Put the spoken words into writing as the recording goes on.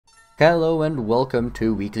Hello and welcome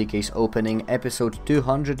to Weekly Case Opening episode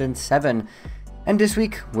 207, and this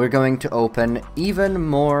week we're going to open even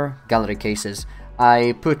more gallery cases.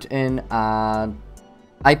 I put a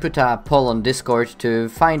poll on Discord to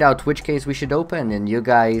find out which case we should open, and you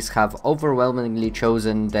guys have overwhelmingly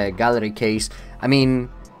chosen the gallery case. I mean,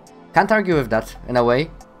 can't argue with that in a way.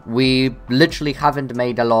 We literally haven't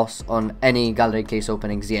made a loss on any gallery case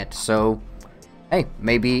openings yet, so hey,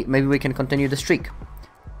 maybe we can continue the streak.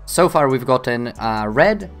 So far we've gotten a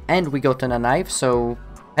red and we gotten a knife, so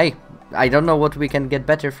hey, I don't know what we can get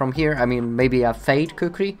better from here. I mean, maybe a fade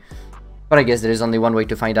kukri, but I guess there is only one way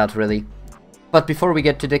to find out really. But before we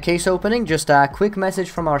get to the case opening, just a quick message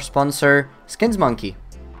from our sponsor, SkinsMonkey.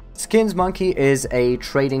 SkinsMonkey is a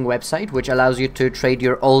trading website which allows you to trade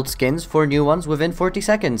your old skins for new ones within 40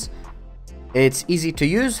 seconds. It's easy to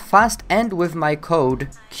use, fast, and with my code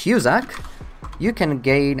CUSAC, you can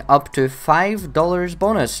gain up to $5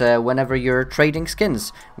 bonus whenever you're trading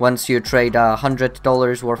skins. Once you trade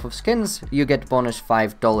 $100 worth of skins, you get bonus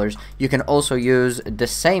 $5. You can also use the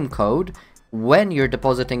same code when you're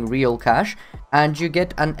depositing real cash, and you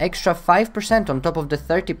get an extra 5% on top of the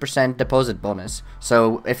 30% deposit bonus.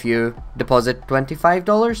 So if you deposit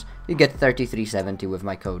 $25, you get $33.70 with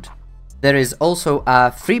my code. There is also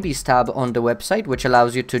a freebies tab on the website which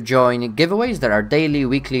allows you to join giveaways. There are daily,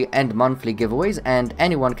 weekly and monthly giveaways, and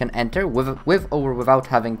anyone can enter with or without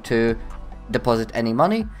having to deposit any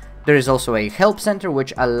money. There is also a help center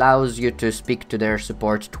which allows you to speak to their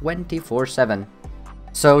support 24/7.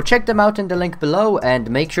 So check them out in the link below and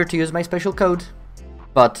make sure to use my special code.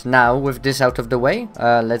 But now, with this out of the way,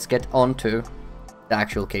 let's get on to the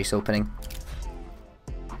actual case opening.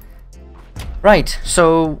 Right,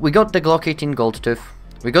 so we got the Glock 18 Gold Tooth,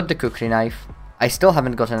 we got the Kukri knife. I still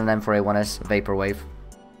haven't gotten an M4A1S Vaporwave.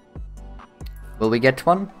 Will we get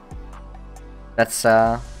one? That's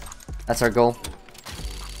our goal.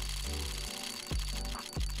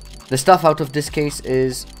 The stuff out of this case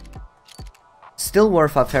is still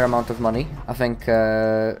worth a fair amount of money. I think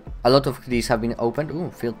a lot of these have been opened.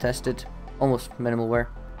 Ooh, field tested, almost minimal wear.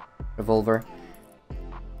 Revolver.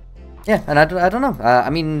 Yeah, and I don't know.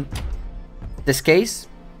 I mean, this case,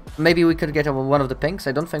 maybe we could get one of the pinks.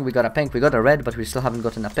 I don't think we got a pink. We got a red, but we still haven't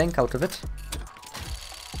gotten a pink out of it.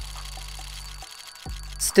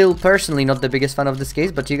 Still, personally, not the biggest fan of this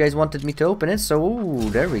case, but you guys wanted me to open it, so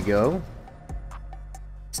ooh, there we go.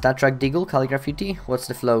 Stat Track Deagle, Calligraphy. What's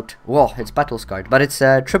the float? Whoa, it's battle scarred, but it's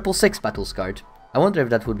 666 battle scarred. I wonder if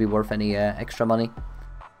that would be worth any extra money.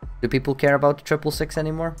 Do people care about 666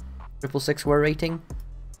 anymore? 666 wear rating?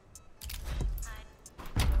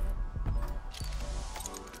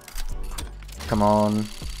 Come on,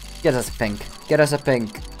 get us a pink, get us a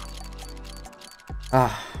pink.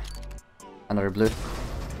 Ah, another blue.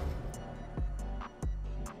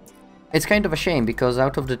 It's kind of a shame because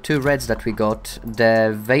out of the two reds that we got,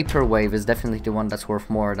 the Vaporwave is definitely the one that's worth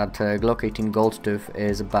more. That Glock 18 Gold Tooth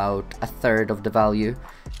is about a third of the value.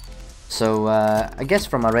 So I guess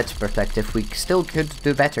from a red's perspective, we still could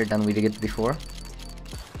do better than we did before.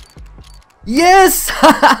 Yes!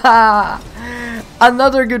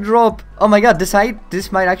 Another good drop. Oh my god,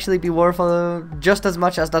 this might actually be worth just as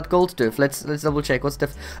much as that Gold Tooth. Let's double check. What's the?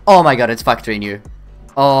 Oh my god, it's factory new.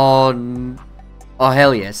 Oh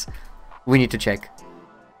hell yes. We need to check.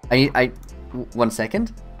 I 1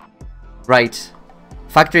 second. Right,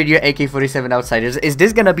 factory new AK-47 Outsiders. Is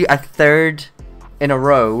this gonna be a third in a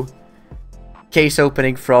row case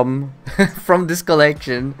opening from from this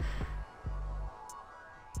collection?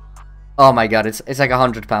 Oh my god, it's like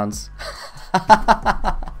 £100.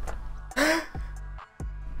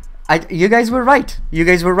 You guys were right. You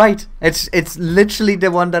guys were right. It's literally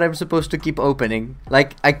the one that I'm supposed to keep opening.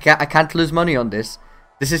 Like I can't lose money on this.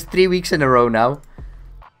 This is 3 weeks in a row now,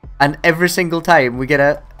 and every single time we get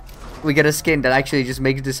a skin that actually just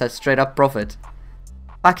makes this a straight up profit.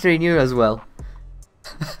 Factory new as well.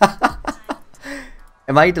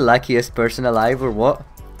 Am I the luckiest person alive or what?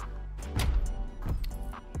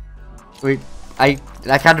 Wait, I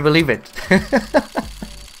can't believe it.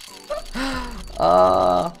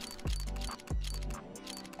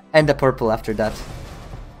 And the purple after that,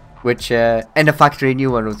 which and the factory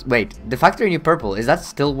new one was. Wait, the factory new purple, is that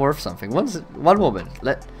still worth something? One moment.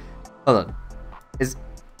 Hold on.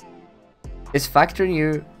 Is factory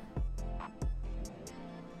new?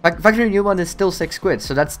 Factory new one is still 6 quid,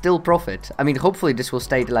 so that's still profit. I mean, hopefully this will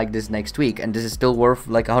stay like this next week, and this is still worth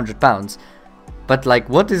like £100. But like,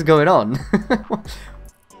 what is going on?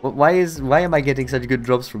 Why am I getting such good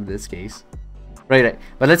drops from this case? Right.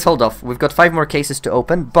 But let's hold off. We've got 5 more cases to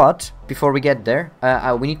open, but before we get there,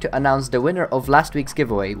 we need to announce the winner of last week's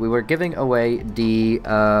giveaway. We were giving away the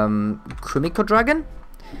Kumiko Dragon,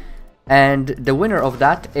 and the winner of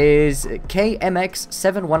that is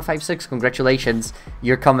KMX7156. Congratulations.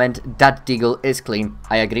 Your comment, that deagle is clean.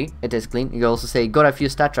 I agree, it is clean. You also say, got a few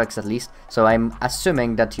stat tracks at least, so I'm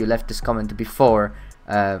assuming that you left this comment before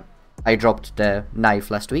I dropped the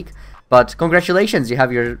knife last week. But congratulations, you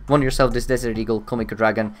have won yourself this Desert Eagle Kumiko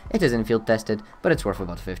Dragon. It is in field tested, but it's worth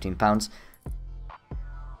about £15.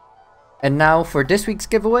 And now for this week's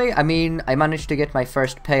giveaway, I mean, I managed to get my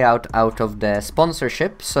first payout out of the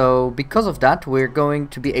sponsorship, so because of that, we're going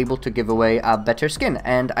to be able to give away a better skin.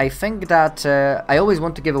 And I think that I always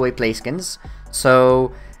want to give away play skins,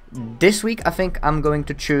 so this week I think I'm going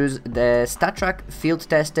to choose the StatTrack field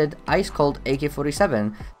tested Ice Cold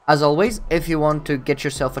AK-47. As always, if you want to get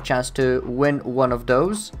yourself a chance to win one of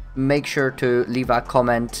those, make sure to leave a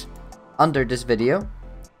comment under this video,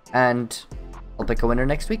 and I'll pick a winner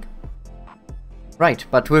next week. Right,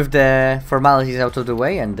 but with the formalities out of the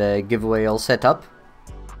way and the giveaway all set up,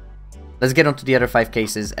 let's get on to the other 5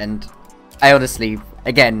 cases. And I honestly,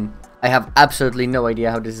 again, I have absolutely no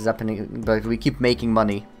idea how this is happening, but we keep making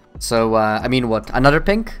money. So, I mean, what, another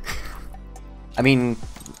pink? I mean,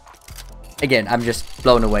 again, I'm just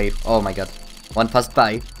blown away. Oh my god, one passed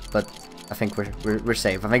by, but I think we're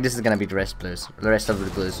safe. I think this is gonna be the rest of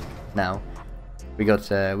the blues. Now, we got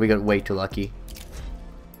way too lucky.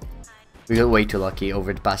 We got way too lucky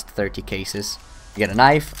over the past 30 cases. We get a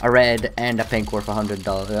knife, a red, and a pink worth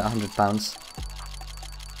 £100.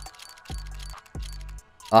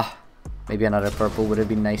 Ah, maybe another purple would have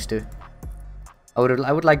been nice too. I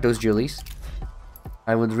would like those Julies.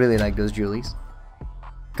 I would really like those Julies.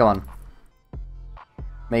 Come on.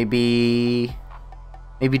 Maybe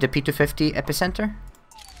the P250 Epicenter?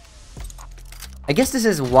 I guess this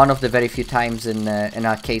is one of the very few times in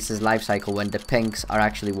our case's life cycle when the pinks are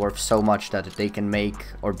actually worth so much that they can make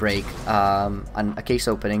or break a case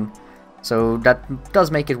opening. So that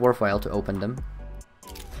does make it worthwhile to open them.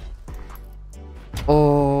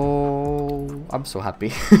 Oh, I'm so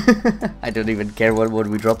happy. I don't even care what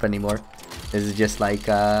we drop anymore. This is just like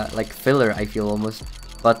filler, I feel almost.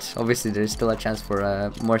 But obviously there's still a chance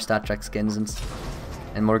for more stat track skins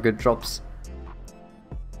and more good drops.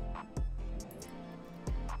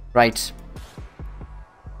 Right.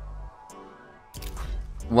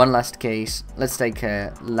 One last case. Let's take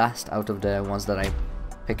last out of the ones that I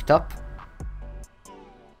picked up.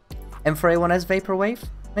 M4A1S Vaporwave,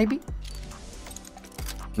 maybe?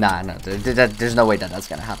 Nah, no, there's no way that's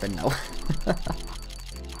gonna happen, no.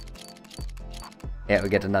 Yeah, we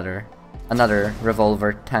get another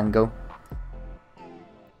Revolver Tango.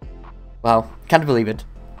 Wow, can't believe it.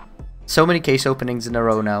 So many case openings in a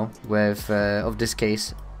row now with of this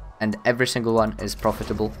case, and every single one is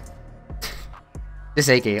profitable. This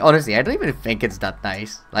AK, honestly, I don't even think it's that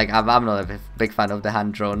nice. Like, I'm not a big fan of the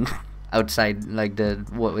hand drone outside, like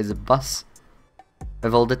what is a bus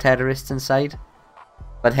with all the terrorists inside.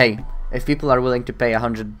 But hey, if people are willing to pay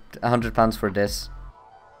 £100 for this,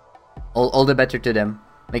 all the better to them.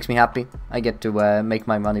 Makes me happy. I get to make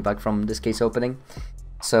my money back from this case opening.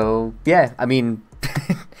 So yeah, I mean,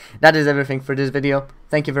 that is everything for this video.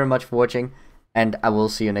 Thank you very much for watching, and I will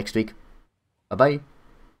see you next week. Bye bye.